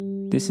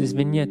This is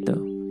Vigneto,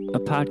 a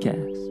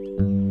podcast.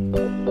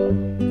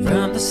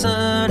 From the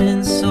sun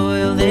and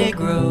soil they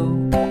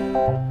grow,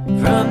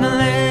 from the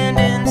land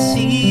and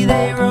sea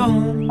they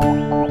roam,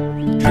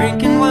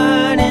 drinking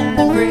wine in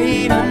the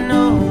great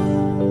unknown.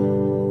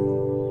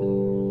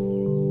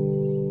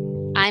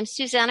 I'm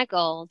Susanna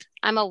Gold.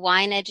 I'm a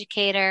wine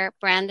educator,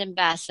 brand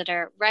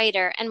ambassador,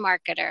 writer, and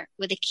marketer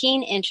with a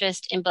keen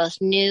interest in both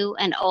new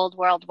and old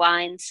world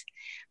wines.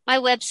 My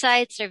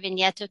websites are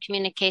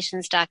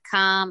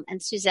vignetocommunications.com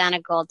and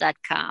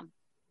susannagold.com.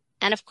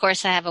 And of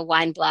course, I have a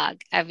wine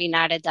blog at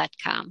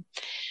vinarda.com.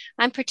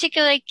 I'm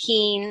particularly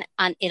keen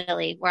on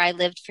Italy, where I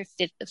lived for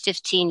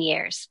 15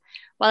 years.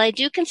 While I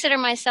do consider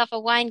myself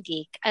a wine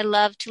geek, I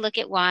love to look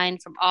at wine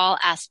from all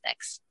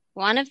aspects.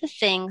 One of the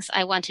things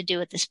I want to do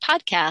with this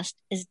podcast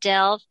is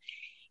delve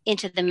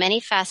into the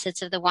many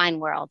facets of the wine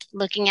world,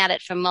 looking at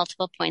it from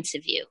multiple points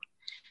of view.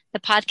 The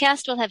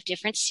podcast will have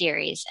different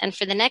series, and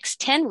for the next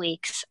 10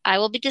 weeks, I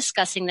will be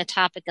discussing the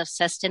topic of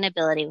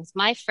sustainability with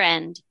my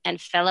friend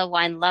and fellow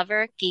wine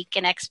lover, geek,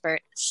 and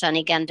expert,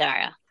 Sunny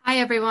Gandara. Hi,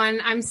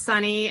 everyone. I'm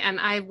Sunny, and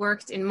I've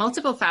worked in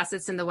multiple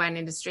facets in the wine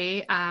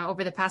industry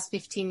over the past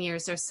 15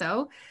 years or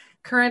so.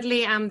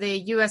 Currently, I'm the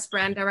U.S.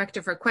 brand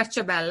director for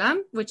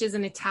Quetchabella, which is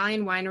an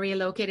Italian winery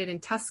located in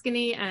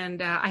Tuscany,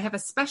 and I have a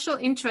special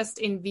interest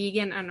in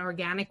vegan and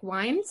organic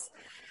wines.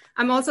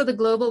 I'm also the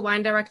global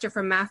wine director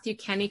for Matthew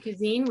Kenny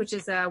Cuisine, which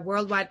is a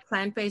worldwide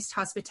plant-based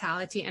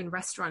hospitality and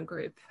restaurant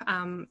group.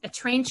 A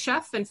trained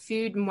chef and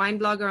food and wine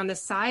blogger on the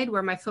side,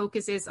 where my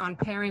focus is on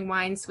pairing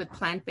wines with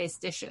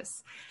plant-based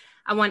dishes.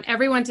 I want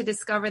everyone to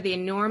discover the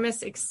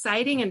enormous,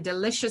 exciting, and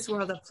delicious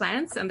world of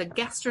plants and the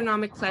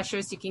gastronomic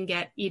pleasures you can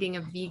get eating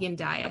a vegan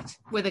diet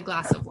with a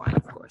glass of wine,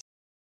 of course.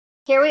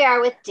 Here we are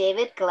with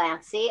David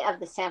Glancy of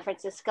the San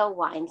Francisco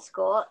Wine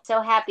School.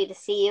 So happy to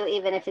see you,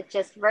 even if it's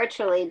just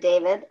virtually,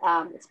 David.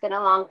 It's been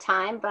a long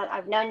time, but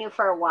I've known you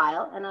for a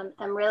while, and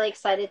I'm really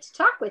excited to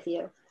talk with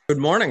you. Good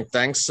morning.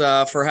 Thanks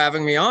for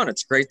having me on.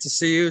 It's great to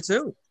see you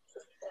too.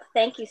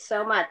 Thank you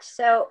so much.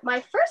 So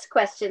my first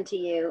question to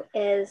you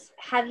is,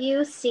 have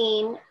you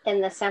seen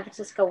in the San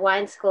Francisco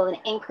Wine School an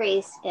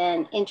increase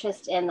in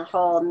interest in the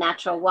whole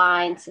natural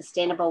wine,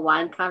 sustainable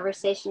wine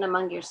conversation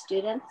among your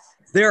students?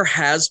 There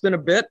has been a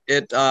bit.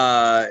 It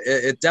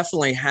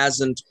definitely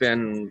hasn't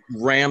been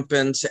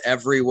rampant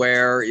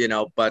everywhere,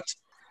 but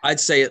I'd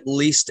say at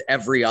least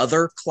every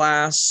other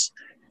class,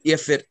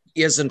 if it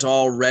isn't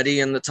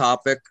already in the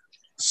topic,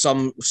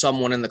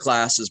 someone in the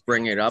class is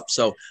bringing it up.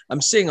 So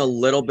I'm seeing a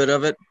little bit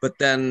of it, but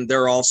then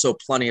there are also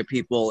plenty of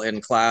people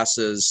in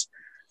classes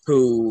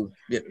who,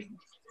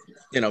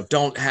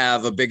 don't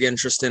have a big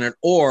interest in it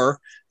or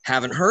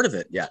haven't heard of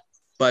it yet.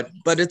 But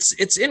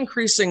it's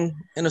increasing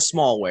in a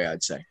small way,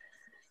 I'd say.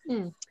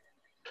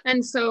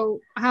 And so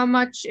how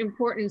much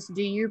importance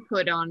do you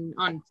put on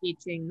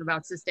teaching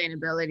about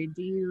sustainability?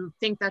 Do you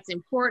think that's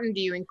important?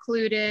 Do you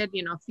include it?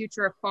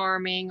 Future of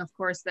farming, of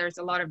course, there's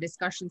a lot of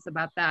discussions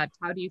about that.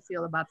 How do you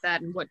feel about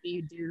that? And what do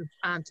you do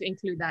to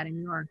include that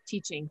in your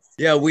teachings?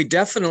 Yeah, we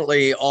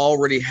definitely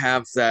already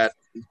have that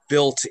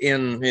built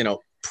in,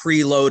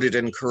 preloaded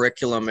in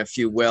curriculum, if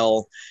you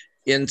will,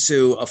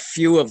 into a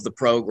few of the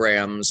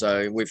programs.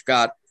 We've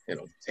got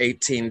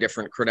 18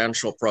 different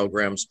credential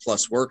programs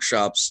plus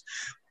workshops.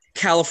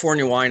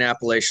 California Wine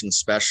Appellation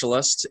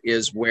Specialist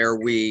is where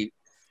we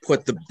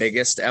put the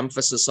biggest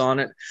emphasis on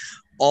it.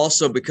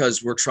 Also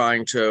because we're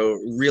trying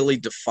to really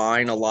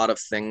define a lot of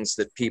things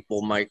that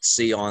people might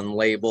see on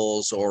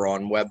labels or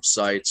on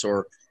websites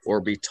or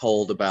be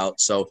told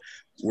about. So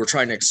we're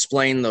trying to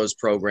explain those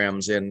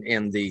programs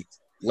in the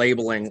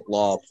labeling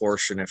law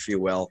portion, if you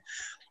will.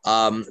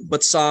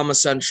 But SOM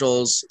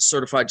Essentials,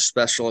 Certified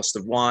Specialist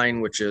of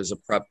Wine, which is a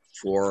prep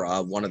for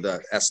one of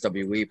the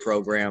SWE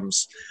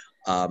programs.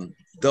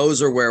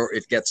 Those are where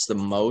it gets the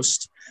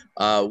most.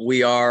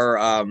 We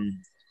are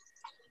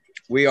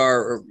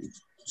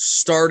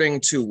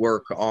starting to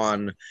work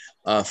on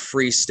a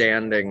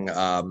freestanding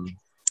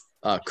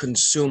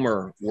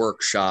consumer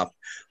workshop,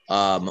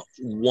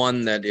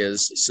 one that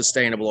is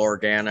sustainable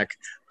organic,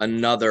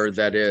 another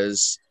that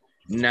is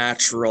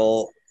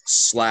natural /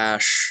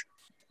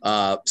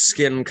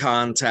 skin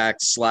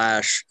contact /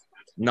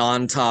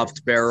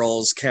 non-topped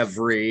barrels,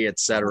 Kevri,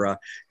 etc.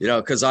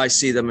 Because I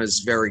see them as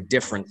very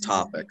different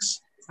topics.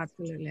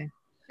 Absolutely.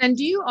 And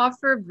do you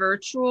offer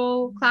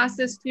virtual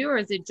classes too, or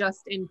is it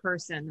just in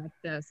person at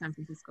the San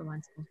Francisco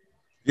Wine School?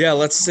 Yeah,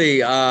 let's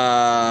see.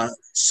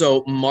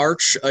 So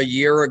March a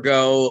year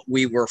ago,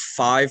 we were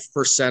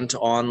 5%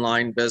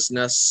 online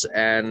business,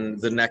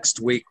 and the next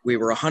week we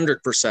were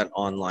 100%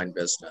 online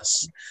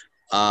business.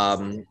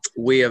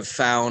 We have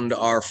found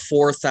our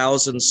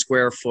 4,000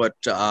 square foot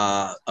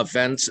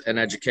event and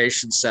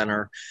education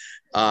center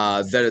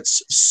that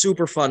it's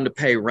super fun to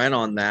pay rent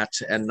on that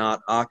and not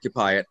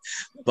occupy it.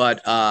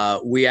 But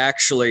we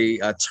actually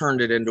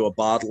turned it into a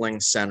bottling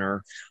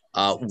center,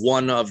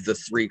 one of the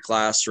 3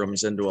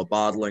 classrooms into a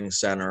bottling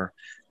center.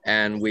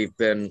 And we've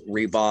been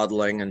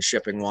rebottling and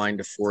shipping wine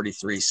to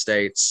 43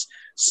 states.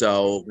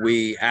 So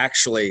we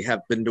actually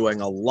have been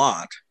doing a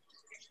lot.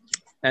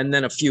 And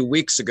then a few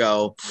weeks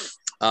ago,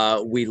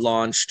 we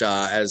launched,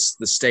 as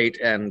the state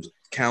and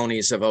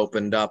counties have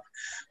opened up,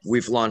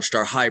 we've launched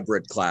our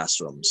hybrid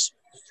classrooms.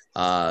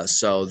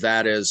 So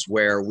that is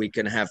where we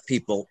can have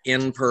people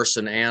in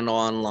person and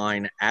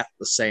online at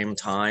the same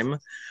time,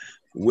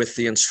 with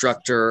the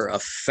instructor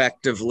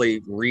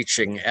effectively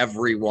reaching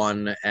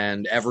everyone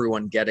and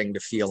everyone getting to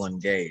feel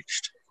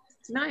engaged.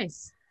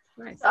 Nice.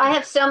 Nice. I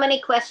have so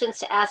many questions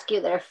to ask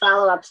you that are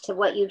follow-ups to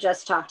what you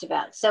just talked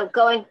about. So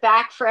going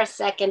back for a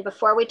second,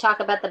 before we talk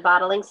about the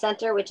bottling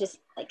center, which is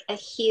like a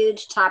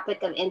huge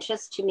topic of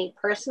interest to me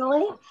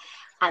personally,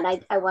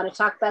 and I want to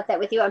talk about that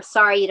with you. I'm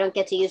sorry you don't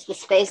get to use the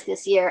space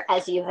this year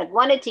as you had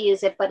wanted to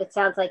use it, but it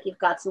sounds like you've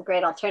got some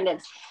great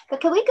alternatives. But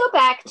can we go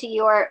back to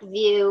your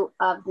view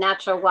of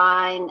natural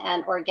wine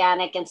and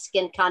organic and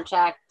skin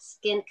contact,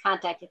 and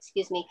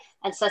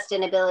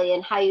sustainability,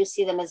 and how you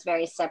see them as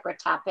very separate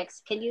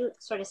topics? Can you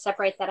sort of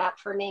separate that out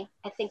for me?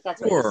 I think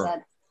that's what you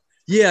said.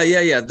 Yeah.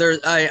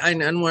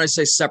 And when I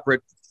say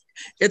separate,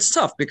 it's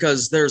tough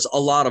because there's a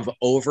lot of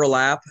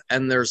overlap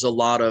and there's a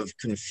lot of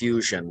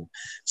confusion.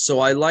 So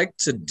I like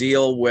to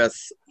deal with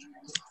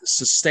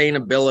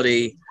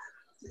sustainability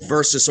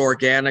versus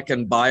organic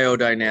and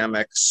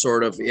biodynamic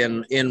sort of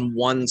in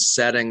one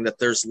setting, that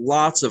there's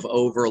lots of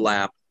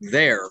overlap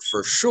there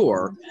for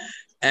sure.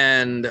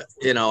 And,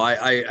 you know,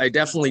 I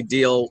definitely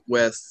deal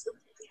with,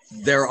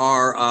 there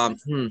are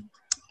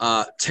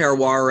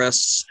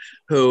terroirists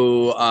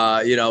who,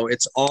 you know,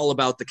 it's all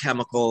about the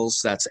chemicals,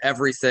 that's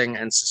everything.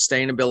 And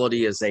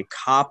sustainability is a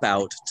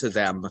cop-out to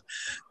them,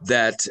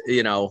 that,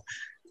 you know,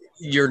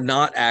 you're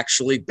not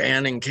actually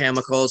banning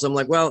chemicals. I'm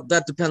like, well,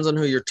 that depends on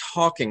who you're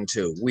talking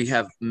to. We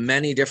have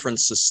many different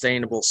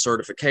sustainable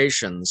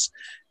certifications,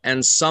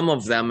 and some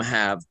of them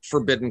have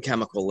forbidden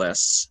chemical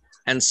lists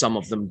and some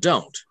of them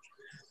don't.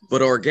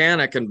 But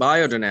organic and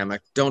biodynamic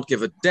don't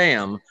give a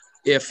damn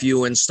if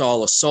you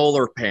install a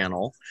solar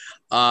panel,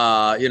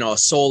 you know, a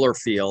solar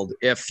field,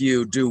 if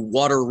you do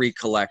water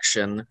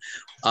recollection,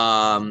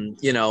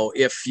 you know,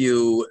 if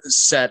you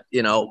set,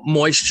 you know,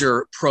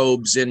 moisture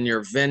probes in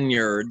your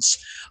vineyards,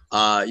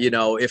 you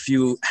know, if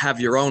you have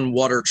your own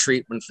water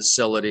treatment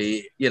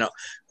facility, you know,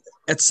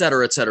 et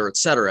cetera, et cetera, et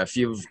cetera. If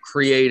you've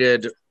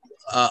created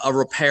a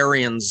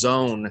riparian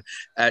zone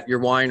at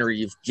your winery,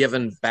 you've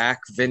given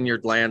back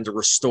vineyard land to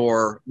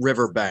restore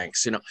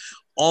riverbanks, you know,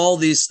 all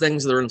these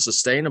things that are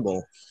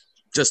unsustainable.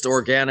 Just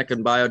organic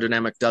and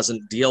biodynamic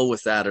doesn't deal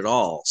with that at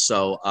all.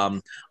 So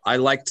I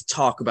like to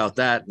talk about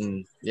that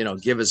and, you know,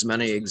 give as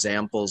many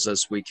examples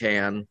as we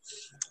can.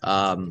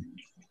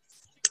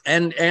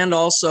 And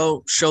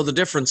also show the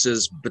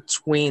differences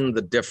between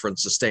the different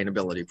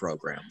sustainability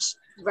programs.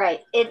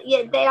 Right.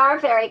 They are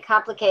very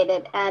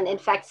complicated. And in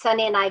fact,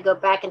 Sunny and I go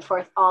back and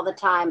forth all the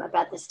time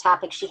about this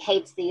topic. She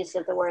hates the use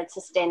of the word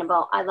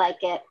sustainable. I like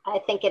it. I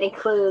think it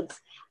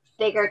includes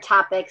bigger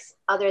topics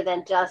other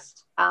than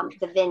just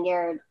the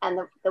vineyard and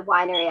the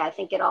winery. I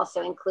think it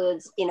also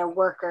includes, you know,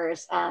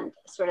 workers and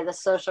sort of the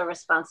social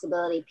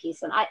responsibility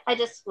piece. And I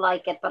just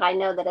like it, but I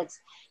know that it's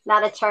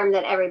not a term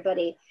that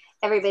everybody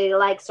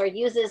likes or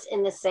uses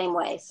in the same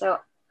way. So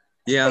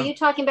yeah. Are you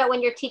talking about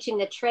when you're teaching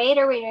the trade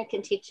or when you're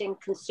teaching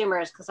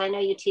consumers? Because I know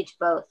you teach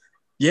both.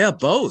 Yeah,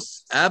 both.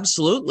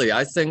 Absolutely.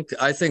 I think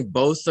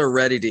both are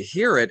ready to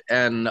hear it.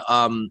 And,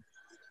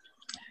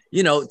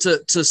 you know,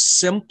 to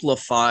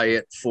simplify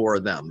it for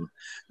them,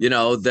 you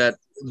know, that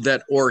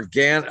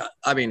organic,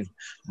 I mean,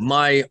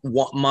 my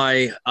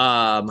my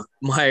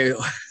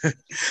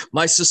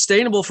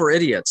sustainable for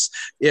idiots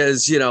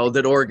is, you know,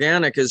 that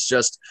organic is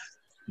just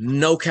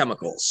no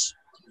chemicals.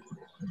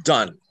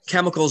 Done.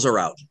 Chemicals are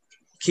out.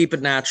 Keep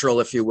it natural,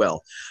 if you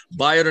will.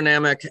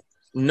 Biodynamic,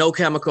 no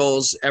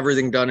chemicals,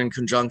 everything done in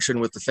conjunction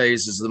with the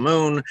phases of the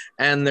moon.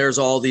 And there's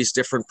all these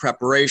different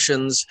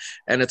preparations.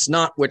 And it's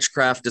not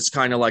witchcraft. It's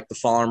kind of like the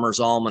Farmer's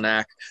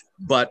Almanac,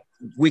 but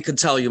we could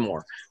tell you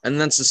more.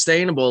 And then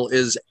sustainable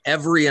is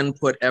every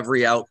input,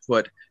 every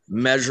output,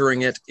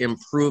 measuring it,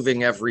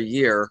 improving every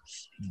year.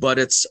 But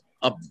it's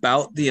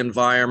about the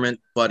environment,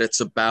 but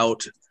it's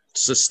about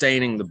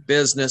sustaining the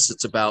business.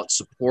 It's about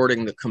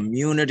supporting the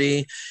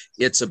community.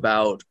 It's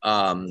about,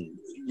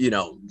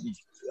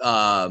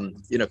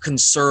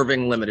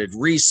 conserving limited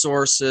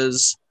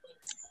resources,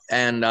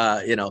 and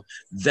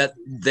that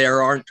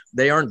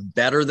they aren't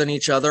better than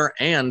each other.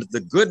 And the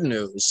good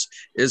news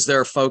is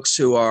there are folks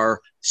who are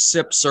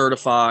SIP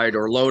certified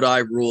or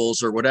Lodi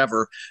rules or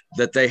whatever,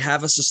 that they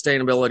have a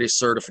sustainability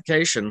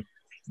certification,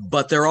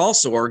 but they're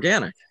also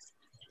organic,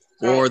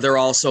 or they're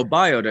also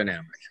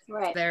biodynamic.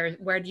 Right.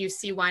 Where do you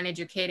see wine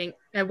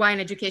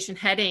education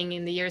heading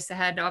in the years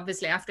ahead?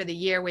 Obviously, after the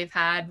year we've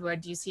had, where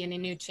do you see any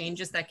new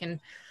changes that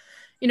can,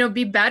 you know,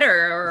 be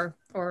better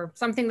or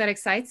something that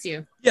excites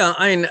you? Yeah,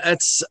 I mean,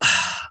 it's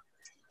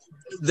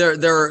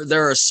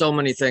there are so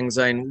many things.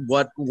 I mean,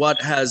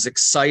 what has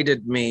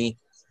excited me,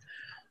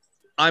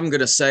 I'm going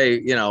to say,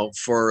 you know,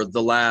 for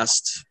the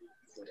last,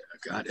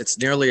 God, it's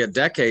nearly a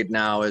decade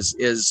now,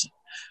 is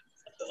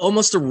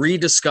almost a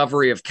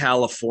rediscovery of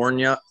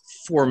California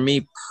for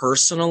me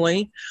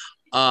personally.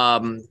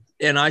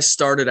 and I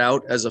started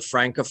out as a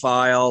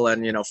Francophile,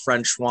 and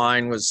French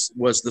wine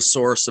was the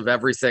source of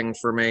everything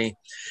for me.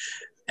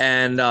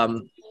 And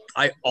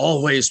I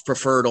always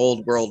preferred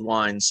old world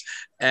wines.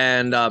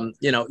 And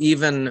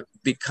even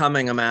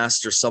becoming a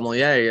master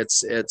sommelier,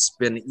 it's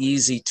been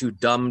easy to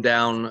dumb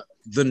down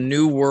the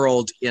new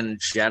world in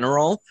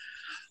general.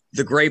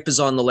 The grape is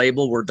on the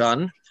label, we're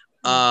done.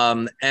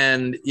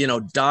 And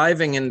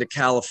diving into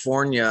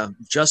California,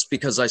 just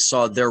because I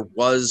saw there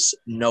was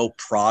no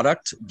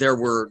product, there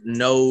were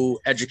no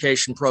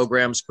education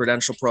programs,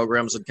 credential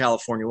programs in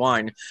California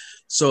wine.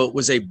 So it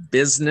was a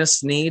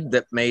business need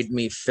that made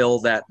me fill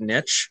that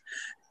niche.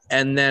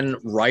 And then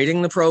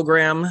writing the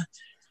program,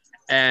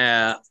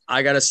 I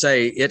got to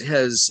say, it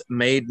has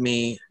made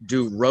me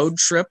do road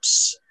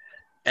trips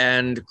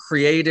and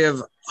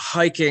creative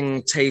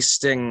hiking,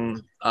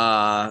 tasting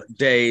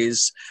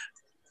days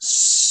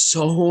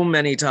so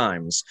many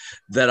times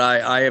that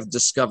I have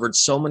discovered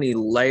so many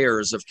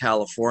layers of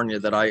California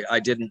that I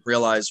didn't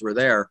realize were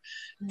there.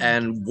 Mm-hmm.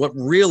 And what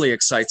really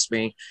excites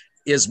me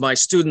is my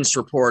students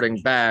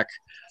reporting back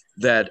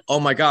that, oh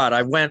my God,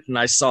 I went and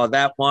I saw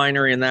that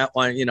winery and that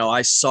wine,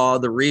 I saw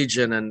the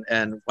region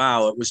and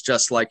wow, it was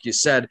just like you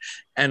said.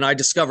 And I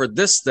discovered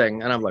this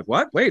thing and I'm like,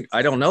 what? Wait,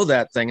 I don't know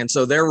that thing. And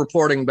so they're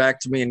reporting back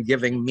to me and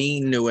giving me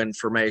new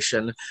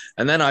information.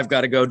 And then I've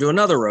got to go do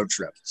another road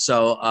trip.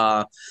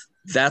 So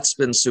that's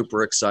been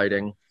super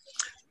exciting.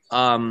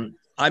 I'm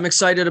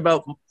excited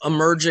about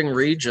emerging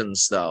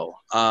regions though.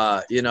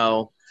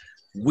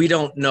 We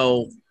don't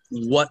know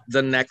what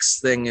the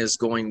next thing is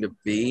going to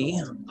be.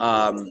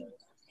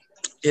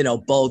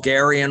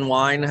 Bulgarian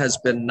wine has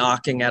been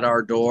knocking at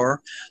our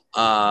door.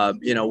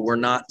 We're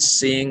not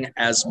seeing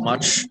as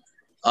much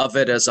of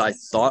it as I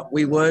thought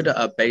we would,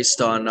 based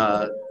on,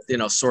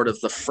 sort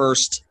of the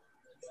first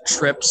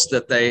trips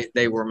that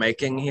they were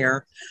making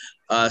here.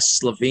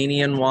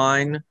 Slovenian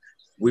wine,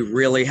 we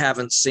really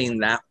haven't seen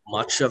that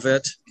much of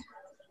it.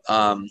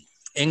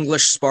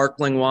 English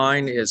sparkling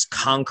wine is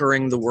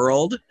conquering the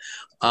world.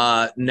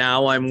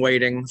 Now I'm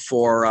waiting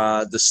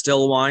for the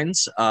still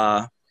wines.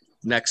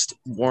 Next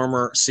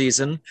warmer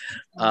season.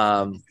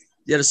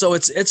 So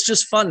it's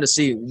just fun to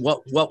see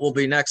what will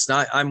be next.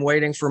 I'm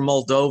waiting for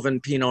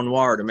Moldovan Pinot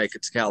Noir to make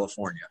it to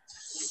California.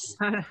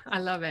 I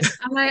love it.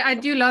 I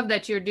do love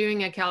that you're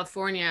doing a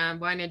California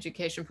wine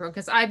education program,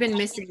 because I've been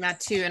missing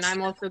that too. And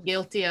I'm also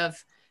guilty of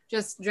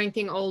just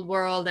drinking old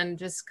world and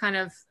just kind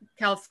of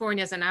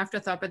California as an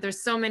afterthought, but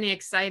there's so many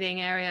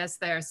exciting areas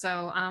there.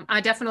 So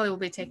I definitely will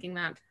be taking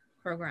that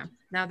program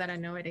now that I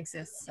know it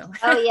exists. So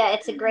oh yeah,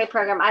 it's a great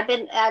program. I've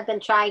been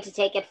trying to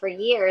take it for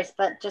years,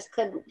 but just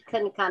couldn't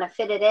kind of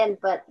fit it in.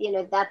 But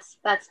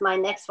that's my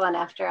next one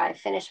after I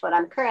finish what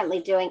I'm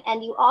currently doing.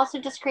 And you also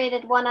just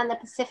created one on the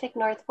Pacific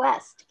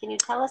Northwest. Can you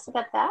tell us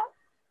about that?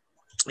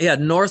 Yeah,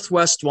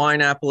 Northwest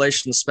Wine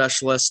Appellation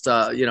Specialist.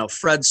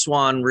 Fred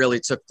Swan really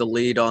took the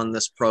lead on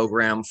this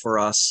program for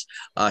us.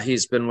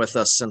 He's been with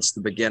us since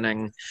the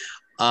beginning.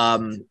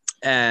 And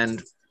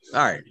all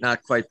right,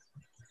 not quite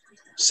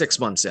 6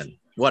 months in,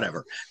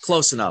 whatever,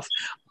 close enough.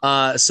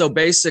 So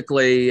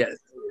basically,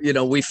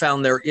 we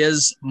found there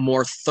is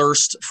more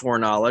thirst for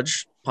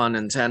knowledge, pun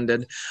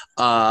intended.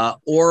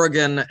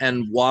 Oregon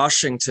and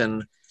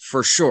Washington,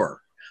 for sure.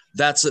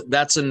 That's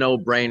a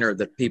no-brainer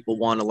that people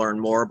want to learn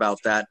more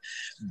about that.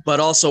 But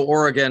also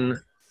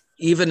Oregon,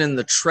 even in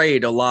the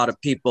trade, a lot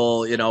of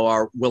people,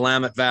 are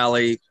Willamette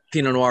Valley,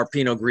 Pinot Noir,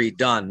 Pinot Gris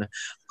done.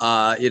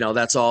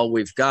 That's all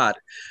we've got.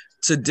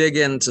 To dig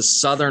into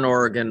Southern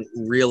Oregon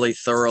really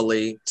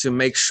thoroughly, to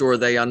make sure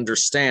they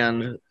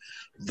understand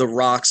the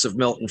rocks of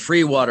Milton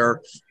Freewater,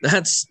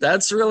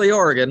 that's really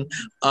Oregon,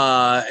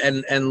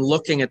 and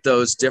looking at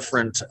those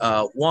different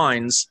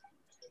wines.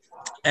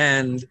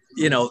 And,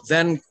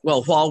 then,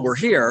 while we're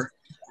here,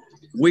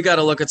 we got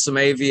to look at some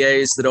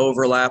AVAs that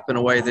overlap in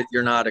a way that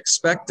you're not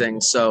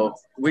expecting. So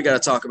we got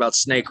to talk about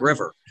Snake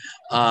River.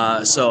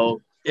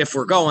 So if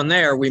we're going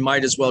there, we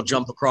might as well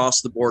jump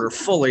across the border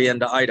fully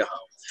into Idaho.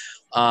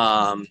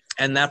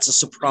 And that's a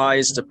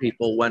surprise to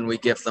people when we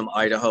give them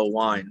Idaho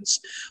wines.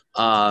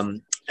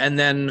 And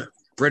then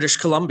British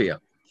Columbia.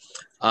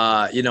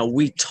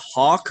 We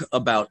talk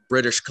about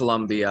British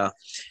Columbia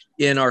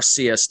in our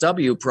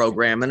CSW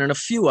program, and in a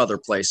few other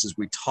places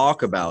we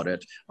talk about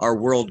it. Our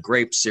World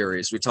Grape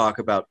Series, we talk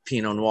about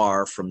Pinot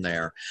Noir from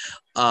there.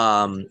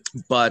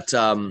 But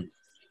to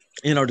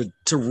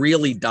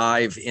really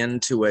dive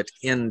into it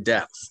in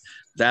depth,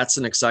 that's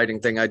an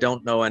exciting thing. I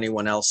don't know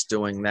anyone else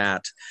doing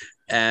that.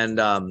 And,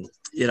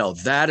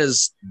 that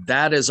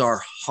is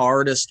our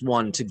hardest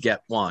one to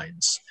get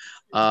wines.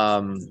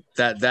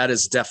 That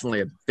is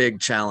definitely a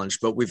big challenge,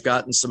 but we've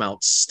gotten some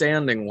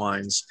outstanding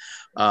wines.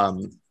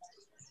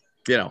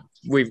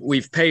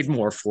 We've paid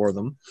more for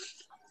them,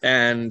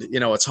 and,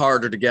 it's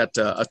harder to get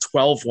a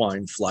 12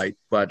 wine flight,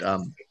 but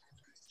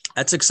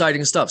that's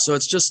exciting stuff. So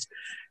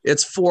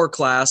it's 4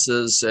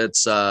 classes.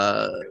 It's,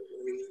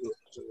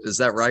 is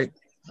that right?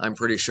 I'm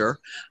pretty sure.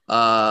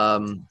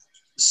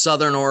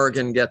 Southern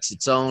Oregon gets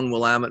its own.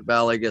 Willamette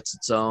Valley gets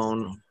its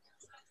own.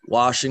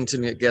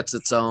 Washington gets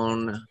its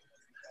own.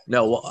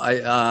 No,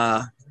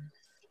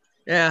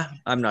 yeah,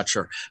 I'm not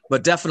sure,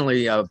 but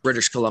definitely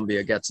British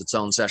Columbia gets its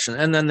own session,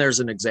 and then there's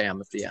an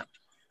exam at the end.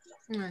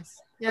 Nice.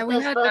 Yeah,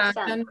 Those both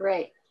sound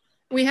great.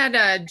 We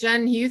had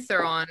Jen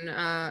Huther on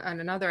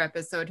another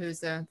episode,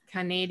 who's a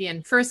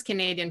first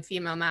Canadian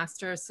female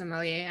master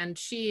sommelier, and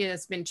she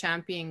has been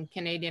championing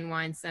Canadian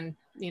wines and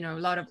a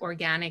lot of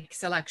organic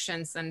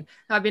selections, and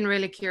I've been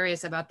really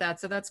curious about that.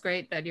 So that's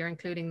great that you're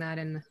including that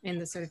in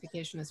the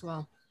certification as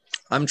well.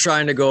 I'm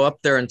trying to go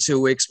up there in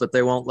 2 weeks, but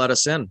they won't let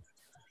us in.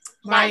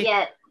 Not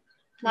yet.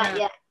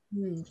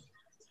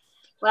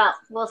 Well,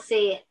 we'll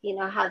see.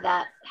 How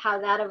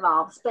that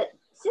evolves, but.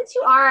 Since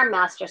you are a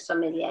master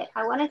sommelier,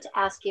 I wanted to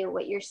ask you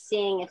what you're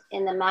seeing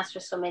in the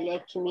master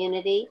sommelier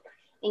community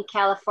in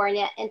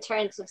California in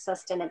terms of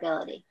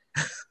sustainability.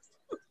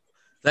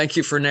 Thank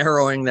you for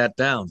narrowing that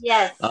down.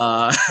 Yes,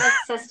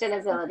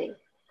 sustainability.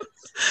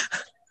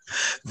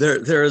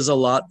 There is a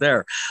lot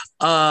there.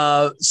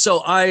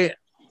 So I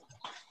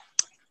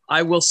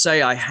will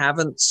say I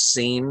haven't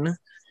seen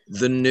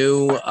the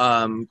new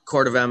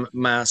Court of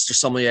Master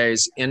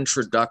Sommeliers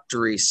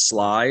introductory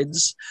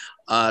slides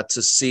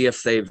to see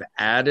if they've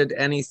added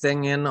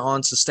anything in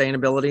on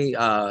sustainability.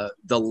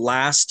 The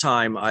last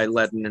time I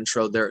led an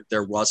intro,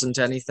 there wasn't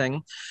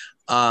anything.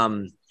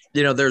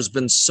 There's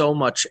been so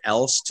much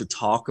else to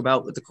talk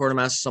about with the Court of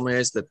Master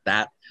Sommeliers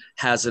that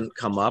hasn't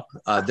come up.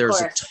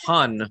 There's a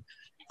ton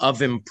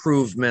of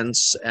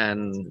improvements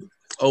and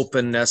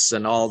openness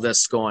and all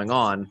this going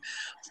on.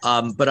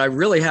 But I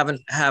really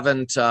haven't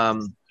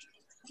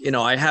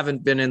I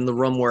haven't been in the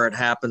room where it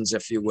happens,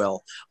 if you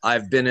will.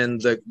 I've been in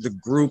the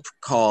group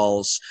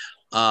calls,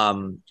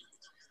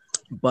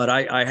 but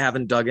I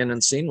haven't dug in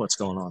and seen what's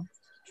going on.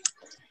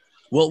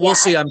 We'll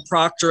see. I'm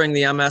proctoring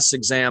the MS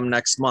exam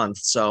next month,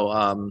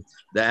 so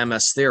the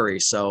MS theory.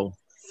 So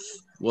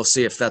we'll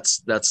see if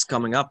that's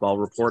coming up. I'll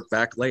report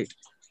back late.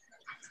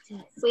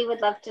 We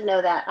would love to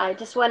know that. I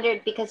just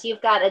wondered, because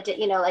you've got a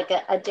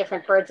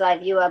different bird's eye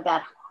view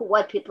about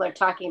what people are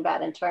talking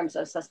about in terms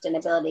of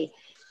sustainability.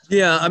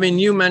 Yeah, I mean,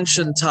 you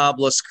mentioned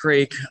Tablas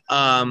Creek.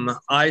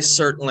 I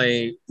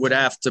certainly would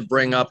have to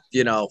bring up,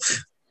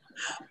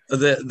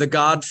 the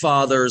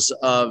godfathers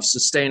of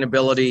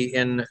sustainability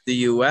in the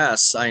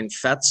U.S., Ein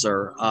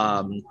Fetzer,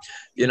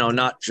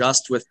 not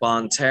just with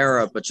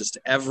Bonterra, but just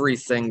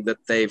everything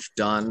that they've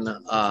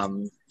done.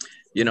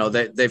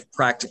 They've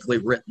practically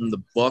written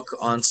the book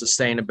on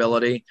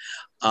sustainability.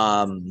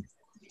 But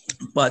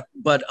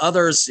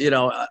others,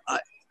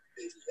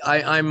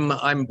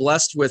 I'm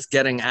blessed with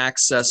getting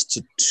access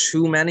to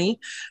too many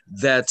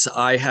that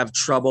I have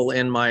trouble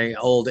in my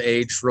old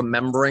age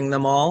remembering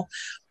them all.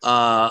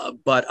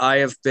 But I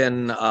have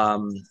been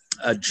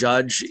a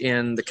judge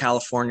in the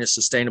California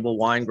Sustainable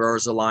Wine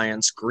Growers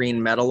Alliance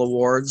Green Medal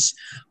Awards.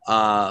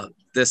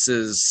 This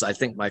is, I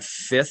think, my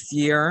 5th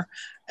year.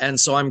 And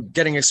so I'm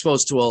getting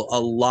exposed to a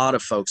lot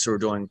of folks who are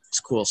doing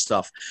cool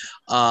stuff.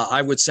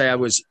 I would say I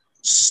was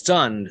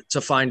stunned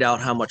to find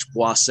out how much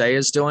Boisset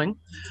is doing.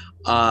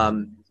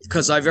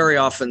 Because I very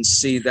often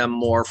see them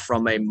more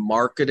from a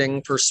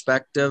marketing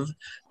perspective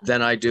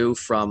than I do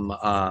from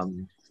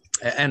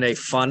and a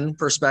fun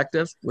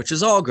perspective, which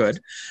is all good.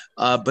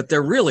 But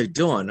they're really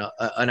doing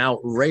an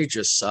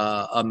outrageous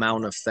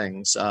amount of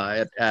things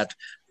at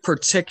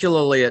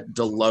particularly at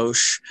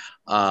Deloche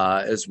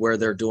is where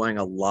they're doing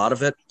a lot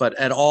of it. But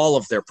at all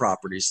of their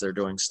properties, they're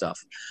doing stuff.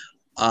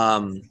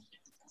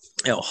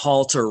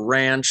 Halter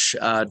Ranch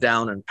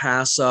down in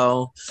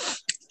Paso.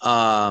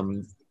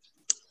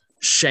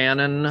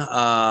 Shannon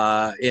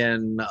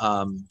in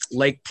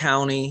Lake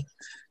County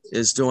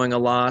is doing a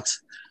lot.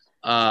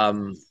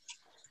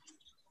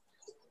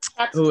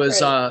 Who is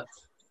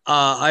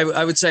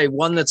I would say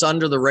one that's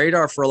under the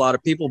radar for a lot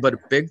of people, but a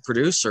big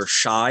producer,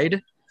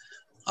 Scheid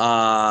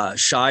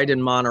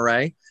in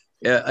Monterey,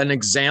 an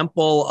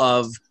example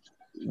of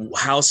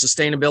how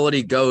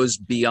sustainability goes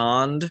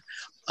beyond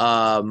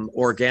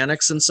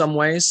organics in some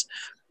ways.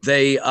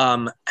 They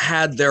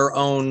had their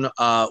own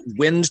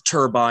wind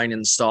turbine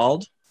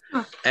installed.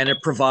 And it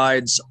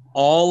provides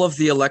all of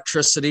the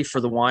electricity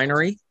for the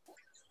winery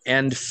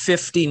and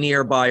 50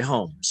 nearby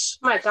homes.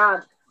 Oh my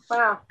God.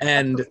 Wow.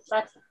 And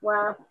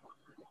wow.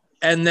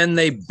 And then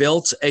they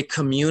built a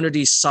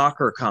community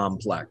soccer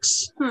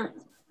complex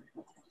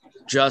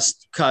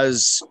just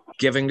because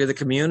giving to the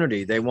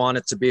community. They want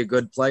it to be a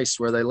good place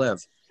where they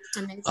live.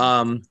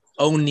 Amazing.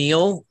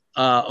 O'Neill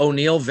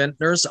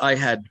Vintners, I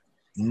had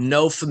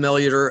no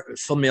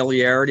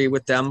familiarity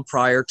with them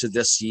prior to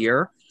this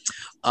year.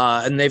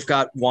 And they've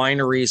got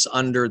wineries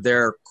under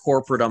their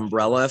corporate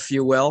umbrella, if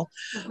you will.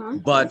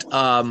 But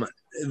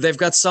they've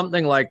got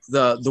something like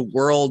the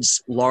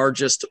world's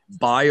largest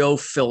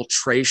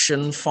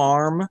biofiltration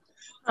farm.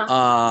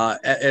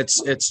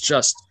 It's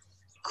just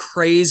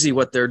crazy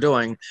what they're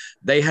doing.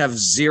 They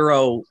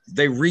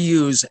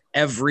reuse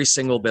every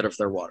single bit of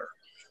their water.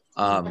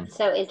 That's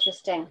so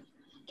interesting.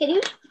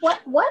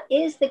 What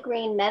is the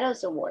Green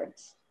Meadows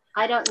Awards?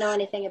 I don't know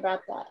anything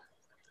about that.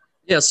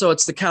 Yeah, so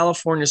it's the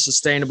California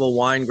Sustainable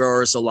Wine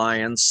Growers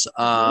Alliance.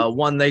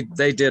 One, they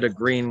did a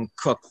green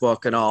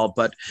cookbook and all,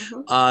 but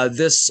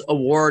this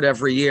award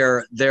every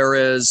year, there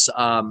is,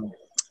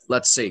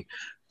 let's see,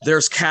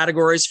 there's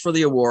categories for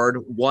the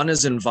award. One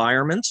is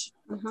environment.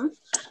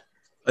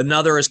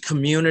 Another is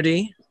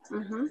community.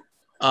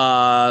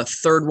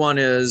 Third one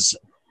is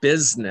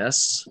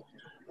business.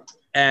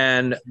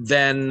 And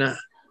then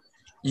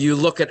you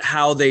look at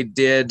how they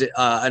did,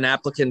 an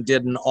applicant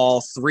did in all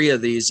three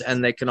of these,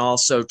 and they can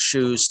also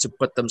choose to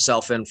put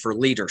themselves in for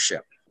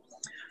leadership.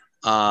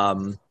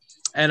 And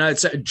I'd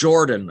say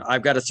Jordan,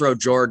 I've got to throw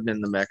Jordan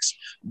in the mix.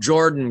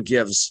 Jordan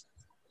gives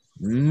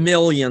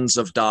millions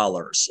of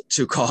dollars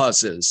to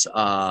causes,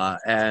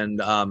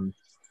 and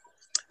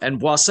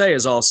Boisset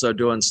is also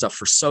doing stuff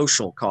for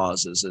social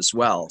causes as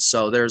well.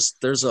 So there's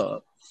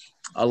a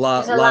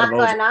lot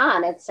going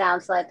on. It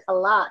sounds like a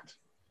lot.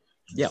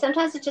 Yeah.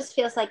 Sometimes it just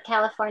feels like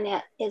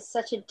California is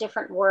such a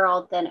different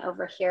world than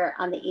over here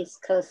on the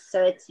East Coast.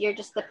 So you're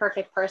just the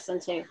perfect person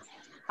to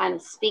kind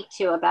of speak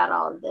to about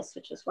all of this,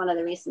 which was one of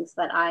the reasons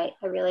that I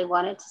really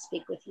wanted to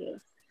speak with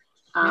you.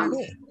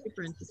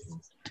 Super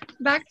interesting.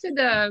 Back to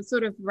the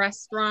sort of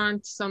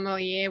restaurant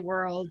sommelier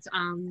world,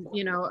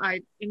 you know,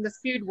 in the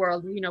food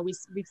world, you know,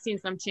 we've seen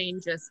some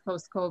changes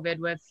post-COVID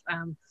with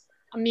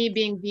me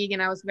being vegan.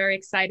 I was very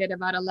excited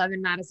about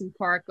 11 Madison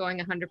Park going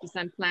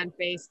 100%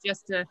 plant-based,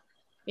 just to,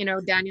 you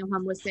know, Daniel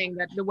Hum was saying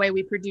that the way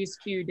we produce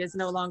food is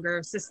no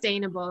longer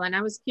sustainable. And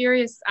I was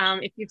curious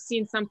if you've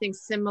seen something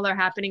similar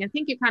happening. I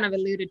think you kind of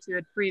alluded to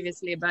it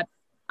previously, but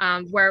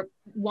where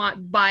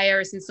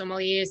buyers and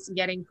sommeliers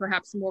getting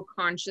perhaps more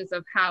conscious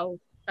of how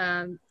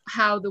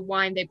the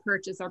wine they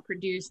purchase are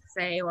produced,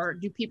 say, or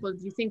do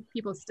you think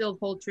people still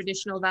hold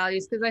traditional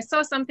values? Because I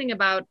saw something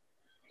about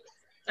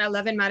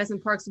 11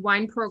 Madison Park's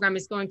wine program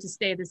is going to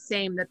stay the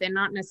same, that they're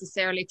not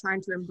necessarily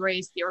trying to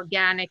embrace the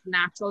organic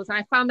naturals. And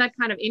I found that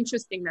kind of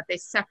interesting that they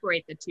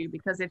separate the two,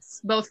 because it's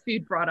both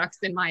food products,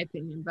 in my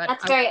opinion. But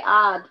that's very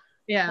odd.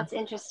 Yeah. That's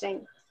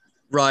interesting.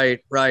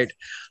 Right.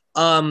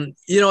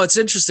 You know, it's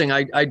interesting.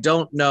 I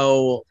don't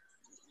know.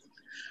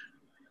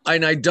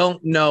 And I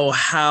don't know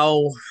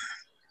how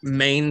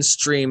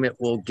mainstream it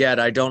will get.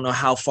 I don't know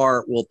how far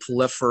it will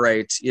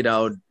proliferate, you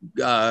know,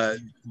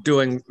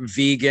 doing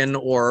vegan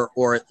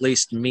or at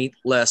least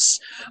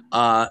meatless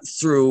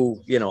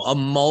through, you know, a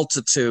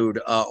multitude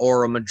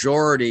or a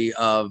majority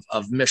of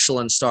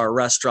Michelin star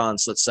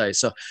restaurants, let's say.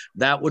 So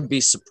that would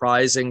be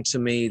surprising to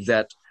me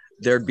that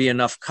there'd be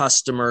enough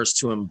customers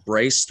to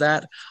embrace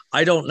that.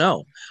 I don't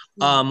know.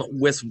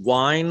 With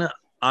wine,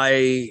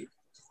 I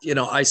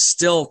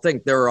still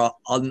think there are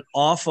an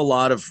awful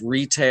lot of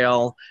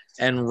retail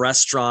and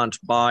restaurant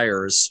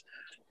buyers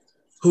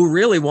who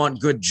really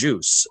want good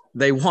juice.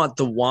 They want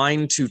the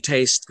wine to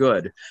taste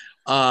good,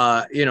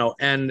 you know,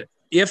 and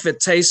if it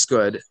tastes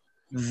good,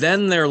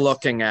 then they're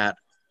looking at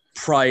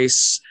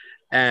price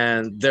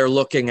and they're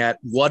looking at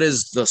what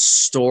is the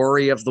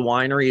story of the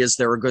winery. Is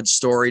there a good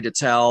story to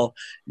tell?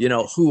 You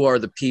know, who are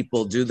the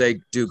people? Do they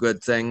do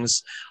good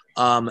things?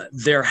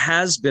 There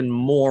has been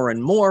more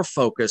and more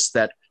focus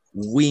that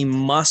we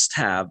must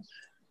have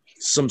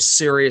some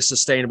serious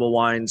sustainable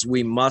wines.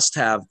 We must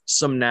have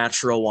some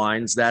natural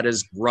wines. That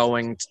is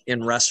growing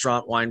in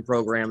restaurant wine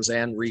programs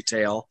and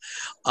retail.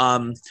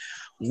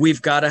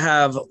 We've got to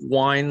have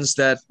wines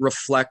that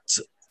reflect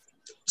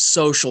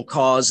social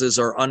causes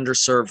or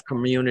underserved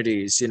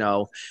communities. You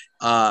know,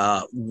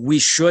 we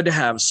should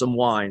have some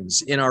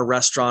wines in our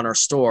restaurant or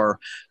store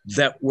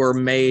that were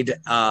made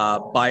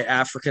by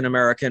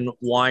African-American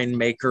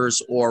winemakers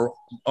or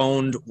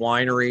owned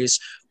wineries.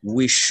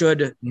 We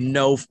should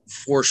know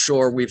for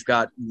sure we've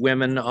got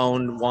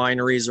women-owned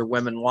wineries or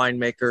women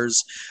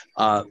winemakers,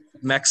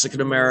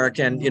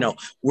 Mexican-American. You know,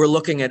 we're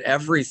looking at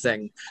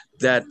everything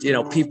that, you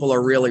know, people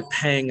are really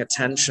paying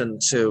attention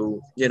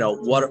to, you know,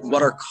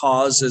 what are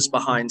causes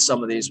behind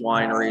some of these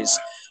wineries.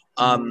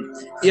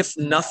 If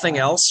nothing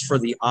else for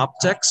the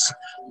optics,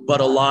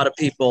 but a lot of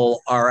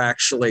people are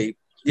actually,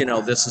 you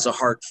know, this is a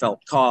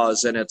heartfelt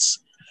cause,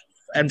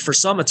 and for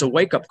some it's a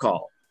wake-up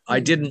call. I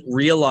didn't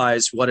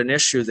realize what an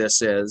issue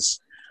this is.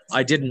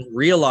 I didn't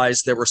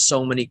realize there were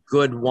so many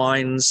good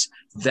wines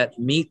that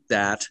meet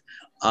that.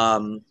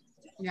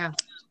 Yeah.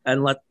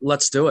 And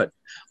let's do it.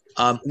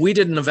 We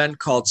did an event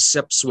called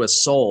Sips with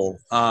Soul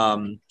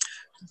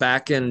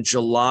back in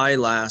July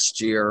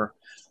last year,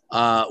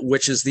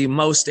 which is the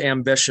most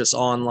ambitious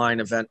online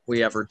event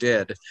we ever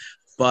did.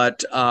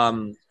 But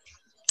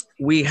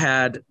we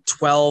had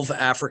 12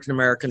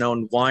 African-American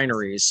owned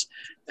wineries,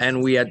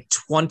 and we had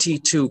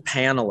 22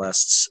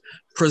 panelists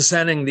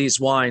presenting these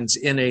wines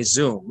in a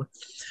Zoom.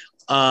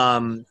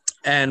 And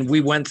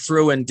we went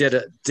through and did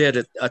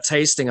a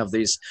tasting of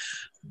these.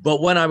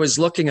 But when I was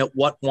looking at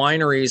what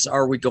wineries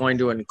are we going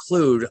to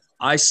include,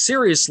 I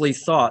seriously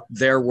thought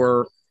there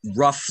were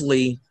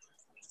roughly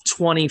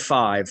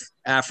 25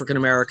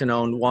 African-American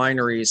owned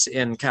wineries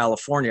in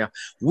California.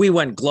 We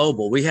went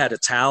global. We had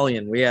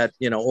Italian, we had,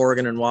 you know,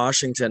 Oregon and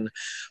Washington,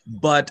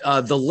 but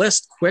the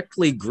list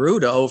quickly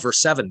grew to over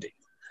 70.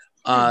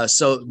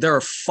 So there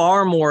are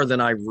far more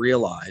than I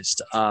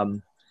realized.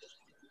 And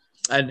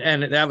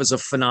that was a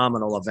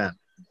phenomenal event.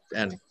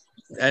 And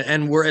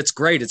it's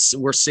great.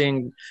 We're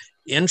seeing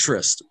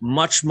interest,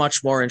 much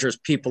more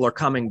interest. People are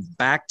coming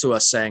back to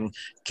us saying,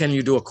 can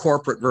you do a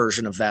corporate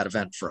version of that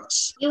event for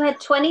us? You had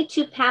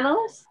 22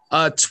 panelists?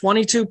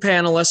 22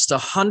 panelists,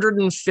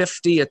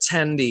 150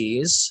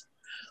 attendees,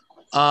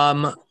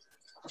 12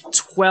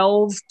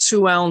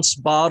 2-ounce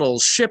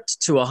bottles shipped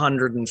to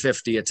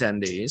 150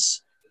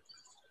 attendees.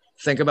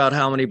 Think about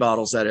how many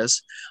bottles that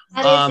is.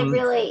 That is a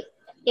really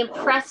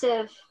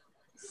impressive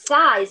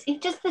size.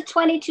 Just the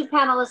 22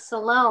 panelists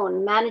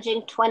alone,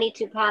 managing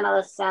 22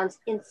 panelists sounds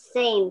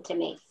insane to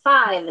me.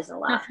 5 is a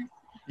lot.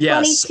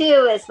 Yes.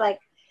 22 is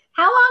like,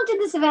 how long did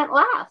this event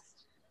last?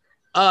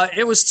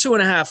 It was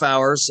 2.5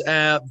 hours,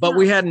 but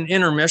we had an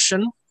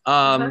intermission.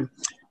 And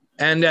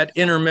at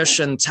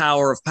intermission,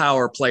 Tower of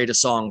Power played a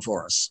song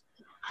for us.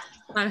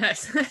 Oh,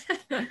 nice.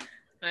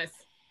 Nice.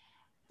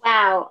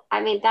 Wow.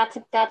 I mean, that's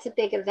a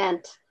big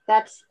event.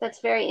 That's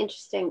very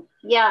interesting.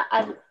 Yeah,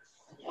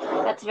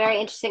 that's very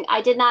interesting.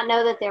 I did not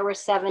know that there were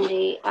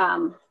 70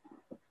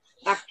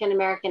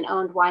 African-American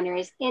owned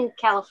wineries in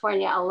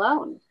California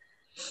alone.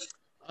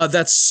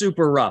 That's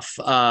super rough.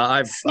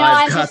 I'm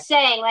just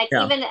saying, like,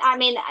 even, I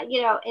mean,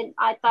 you know,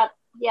 I thought,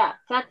 yeah,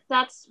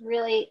 that's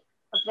really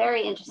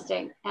very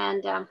interesting.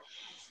 And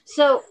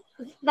so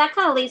that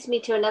kind of leads me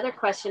to another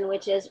question,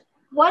 which is,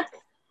 what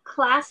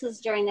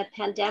classes during the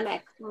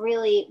pandemic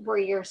really were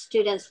your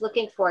students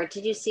looking for?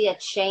 Did you see a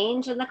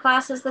change in the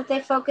classes that they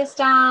focused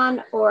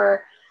on?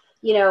 Or,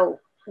 you know,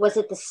 was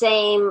it the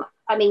same?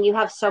 I mean, you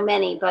have so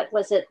many, but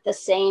was it the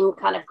same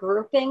kind of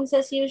groupings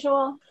as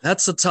usual?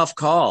 That's a tough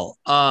call.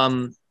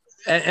 And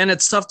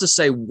it's tough to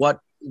say what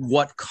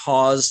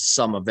caused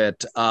some of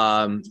it.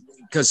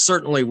 Because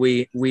certainly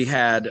we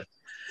had,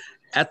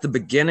 at the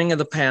beginning of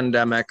the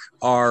pandemic,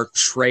 our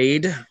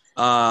trade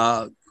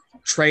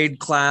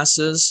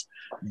classes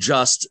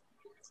just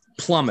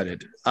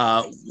plummeted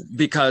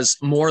because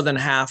more than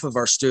half of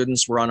our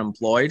students were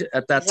unemployed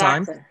at that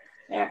time.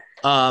 Yeah.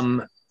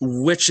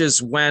 Which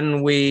is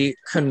when we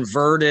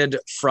converted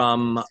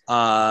from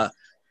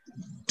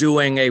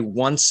doing a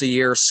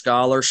once-a-year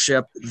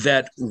scholarship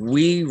that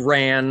we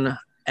ran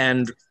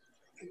and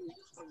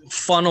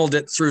funneled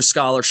it through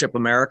Scholarship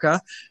America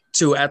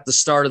to, at the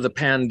start of the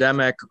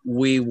pandemic,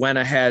 we went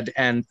ahead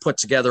and put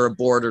together a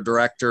board of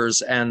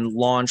directors and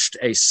launched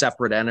a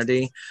separate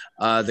entity,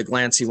 the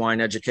Glancy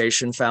Wine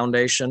Education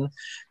Foundation.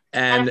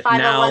 And a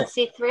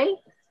 501c3?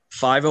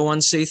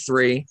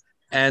 501c3,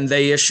 and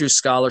they issue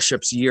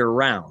scholarships year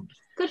round.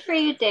 Good for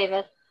you,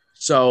 David.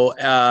 So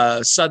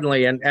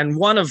suddenly, and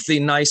one of the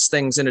nice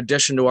things, in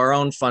addition to our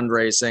own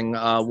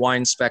fundraising,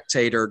 Wine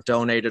Spectator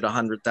donated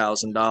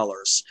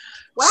 $100,000.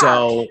 Wow.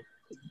 So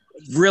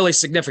really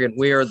significant.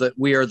 We are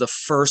the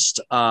first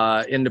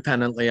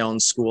independently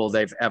owned school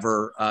they've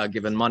ever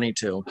given money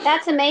to.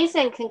 That's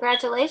amazing.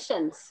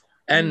 Congratulations.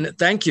 And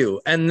thank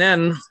you. And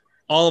then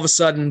all of a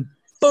sudden,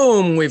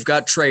 boom, we've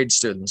got trade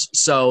students.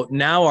 So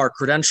now our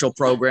credential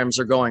programs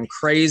are going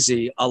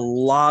crazy. A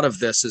lot of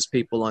this is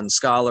people on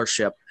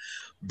scholarship,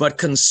 but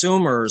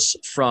consumers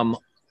from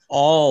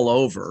all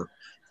over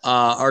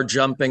are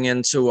jumping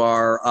into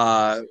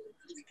our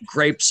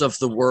Grapes of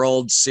the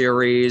World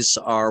series,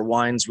 our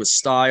Wines with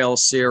Style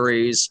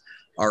series,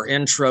 our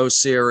intro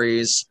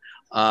series.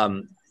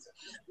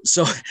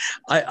 So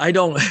I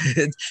don't,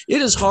 it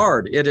is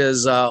hard. It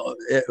is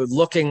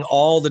looking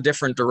all the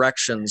different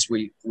directions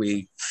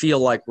we feel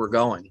like we're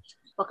going.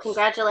 Well,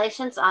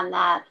 congratulations on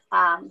that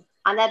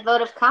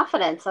vote of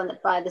confidence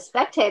by the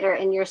Spectator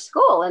in your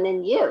school and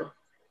in you.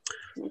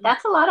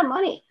 That's a lot of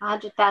money.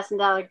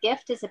 $100,000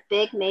 gift is a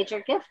big, major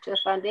gift to a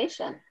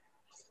foundation.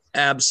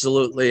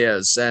 Absolutely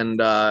is. And,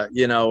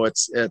 you know,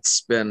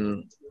 it's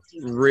been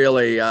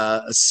really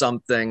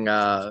something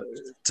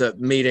to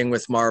meeting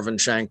with Marvin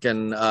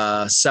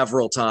Shanken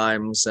several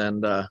times.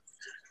 And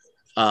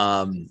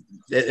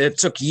it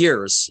took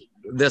years.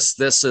 This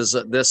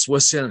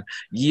was in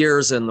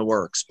years in the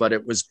works, but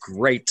it was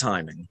great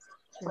timing.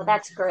 Well,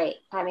 that's great.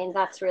 I mean,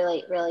 that's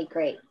really, really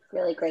great.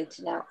 Really great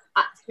to know.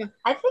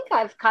 I think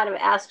I've kind of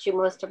asked you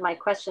most of my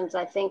questions.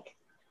 I think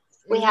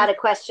we had a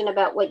question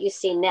about what you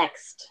see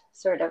next,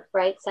 sort of,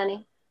 right,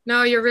 Sunny?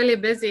 No, you're really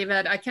busy,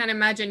 but I can't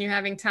imagine you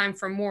having time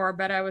for more.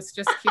 But I was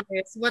just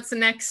curious, what's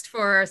next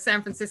for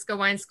San Francisco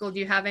Wine School? Do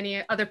you have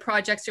any other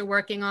projects you're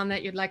working on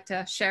that you'd like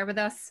to share with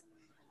us?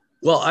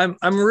 Well,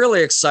 I'm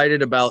really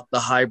excited about the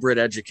hybrid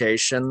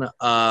education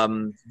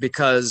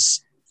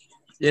because,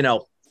 you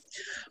know,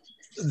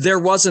 there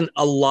wasn't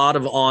a lot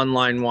of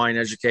online wine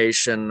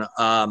education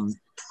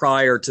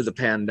prior to the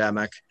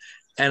pandemic.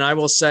 And I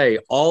will say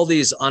all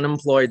these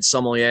unemployed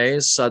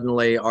sommeliers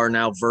suddenly are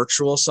now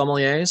virtual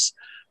sommeliers.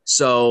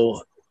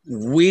 So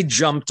we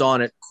jumped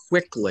on it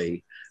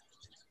quickly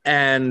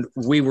and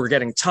we were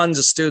getting tons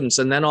of students.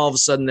 And then all of a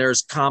sudden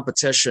there's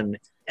competition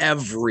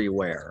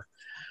everywhere.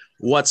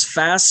 What's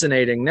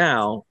fascinating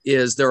now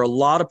is there are a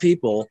lot of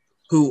people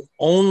who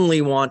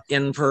only want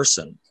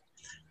in-person.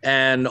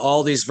 and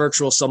all these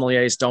virtual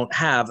sommeliers don't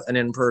have an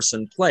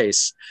in-person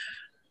place.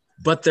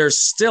 But there's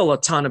still a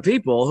ton of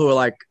people who are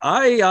like,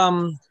 I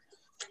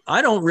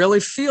don't really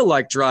feel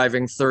like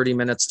driving 30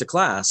 minutes to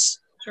class.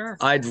 Sure.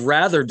 I'd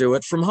rather do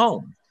it from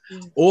home.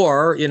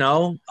 Or,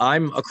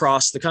 I'm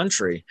across the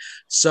country.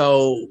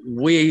 So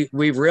we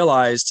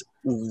realized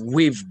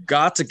we've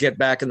got to get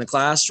back in the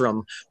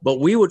classroom, but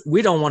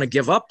we don't want to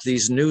give up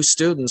these new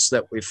students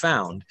that we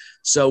found.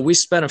 So we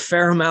spent a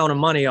fair amount of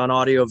money on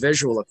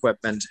audiovisual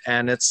equipment,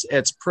 and it's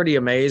pretty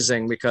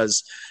amazing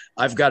because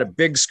I've got a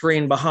big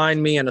screen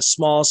behind me and a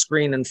small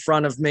screen in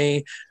front of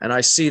me, and I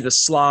see the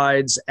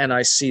slides and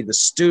I see the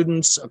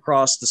students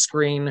across the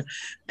screen.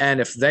 And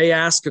if they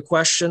ask a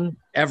question,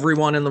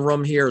 everyone in the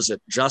room hears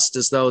it just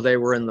as though they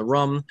were in the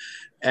room.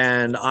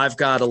 And I've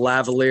got a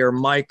lavalier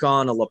mic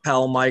on, a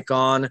lapel mic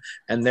on,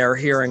 and they're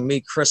hearing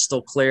me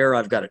crystal clear.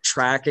 I've got a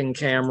tracking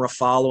camera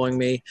following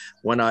me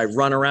when I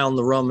run around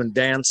the room and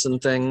dance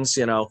and things,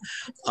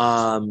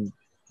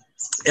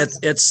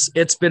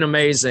 It's been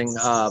amazing.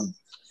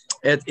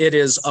 It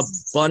is a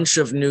bunch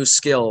of new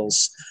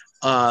skills,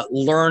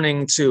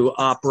 learning to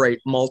operate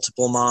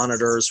multiple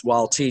monitors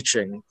while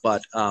teaching,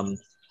 but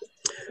sounds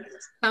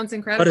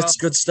incredible. But it's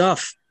good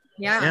stuff.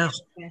 Yeah.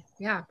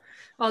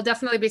 I'll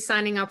definitely be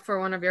signing up for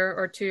one of your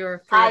or two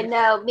or three. I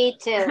know, me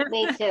too.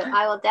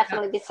 I will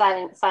definitely be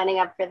signing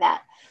up for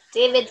that.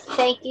 David,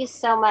 thank you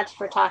so much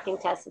for talking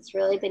to us. It's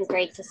really been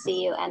great to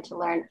see you and to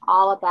learn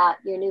all about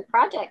your new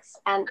projects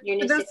and your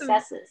new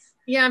successes.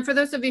 And for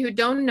those of you who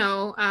don't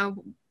know,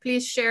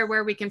 please share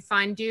where we can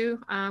find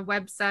you,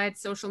 website,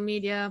 social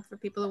media, for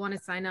people who want to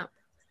sign up.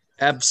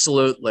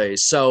 Absolutely.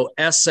 So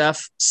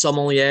SF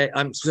Sommelier,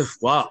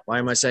 wow, why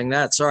am I saying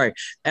that? Sorry.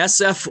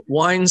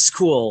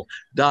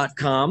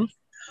 sfwineschool.com.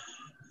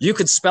 You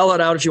could spell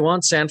it out if you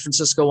want,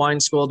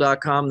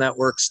 sanfranciscowineschool.com. That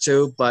works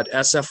too, but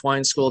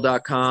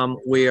sfwineschool.com.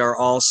 We are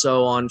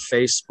also on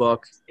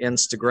Facebook,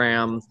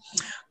 Instagram,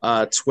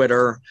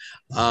 Twitter.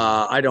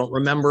 I don't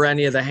remember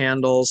any of the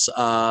handles,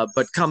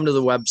 but come to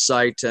the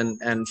website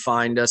and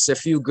find us.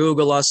 If you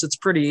Google us, it's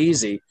pretty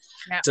easy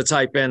to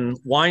type in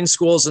wine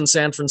schools in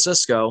San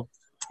Francisco.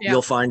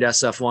 You'll find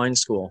SF Wine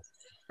School.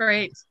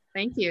 Great.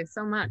 Thank you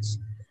so much.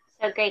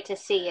 So great to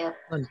see you.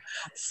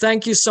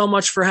 Thank you so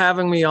much for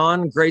having me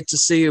on. Great to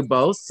see you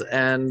both.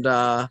 And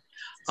I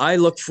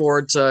look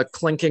forward to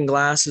clinking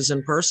glasses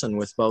in person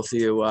with both of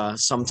you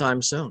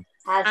sometime soon.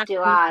 As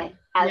do I.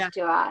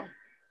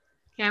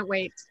 Can't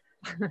wait.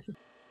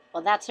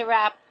 Well, that's a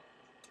wrap.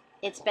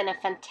 It's been a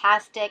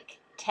fantastic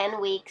 10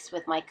 weeks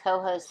with my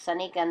co-host,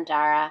 Sunny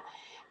Gandara,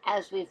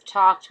 as we've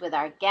talked with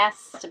our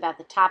guests about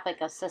the topic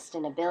of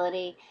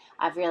sustainability.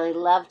 I've really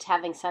loved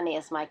having Sunny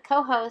as my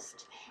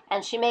co-host,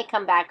 and she may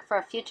come back for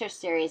a future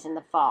series in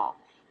the fall.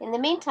 In the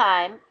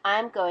meantime,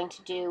 I'm going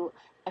to do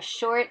a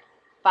short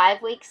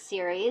 5-week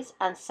series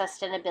on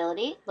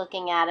sustainability,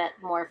 looking at it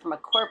more from a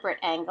corporate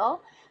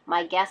angle.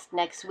 My guest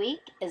next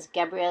week is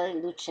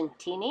Gabriele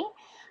Lucentini,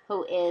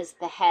 who is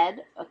the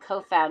head, a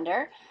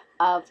co-founder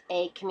of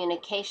a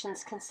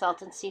communications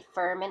consultancy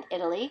firm in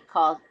Italy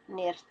called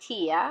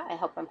Nirtia. I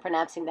hope I'm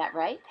pronouncing that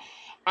right.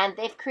 And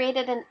they've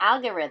created an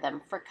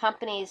algorithm for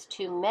companies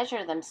to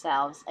measure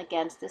themselves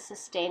against the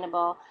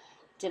Sustainable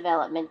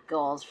Development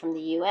Goals from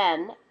the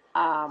UN,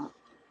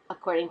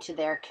 according to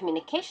their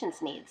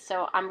communications needs.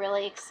 So I'm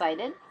really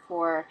excited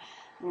for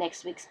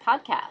next week's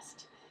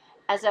podcast.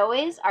 As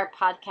always, our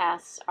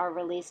podcasts are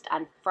released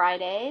on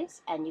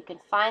Fridays, and you can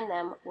find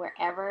them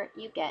wherever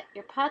you get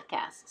your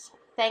podcasts.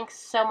 Thanks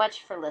so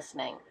much for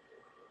listening.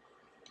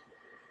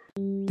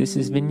 This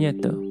is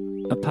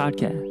Vigneto, a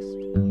podcast.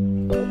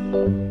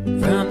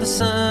 From the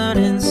sun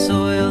and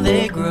soil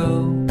they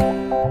grow,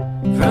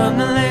 from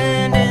the land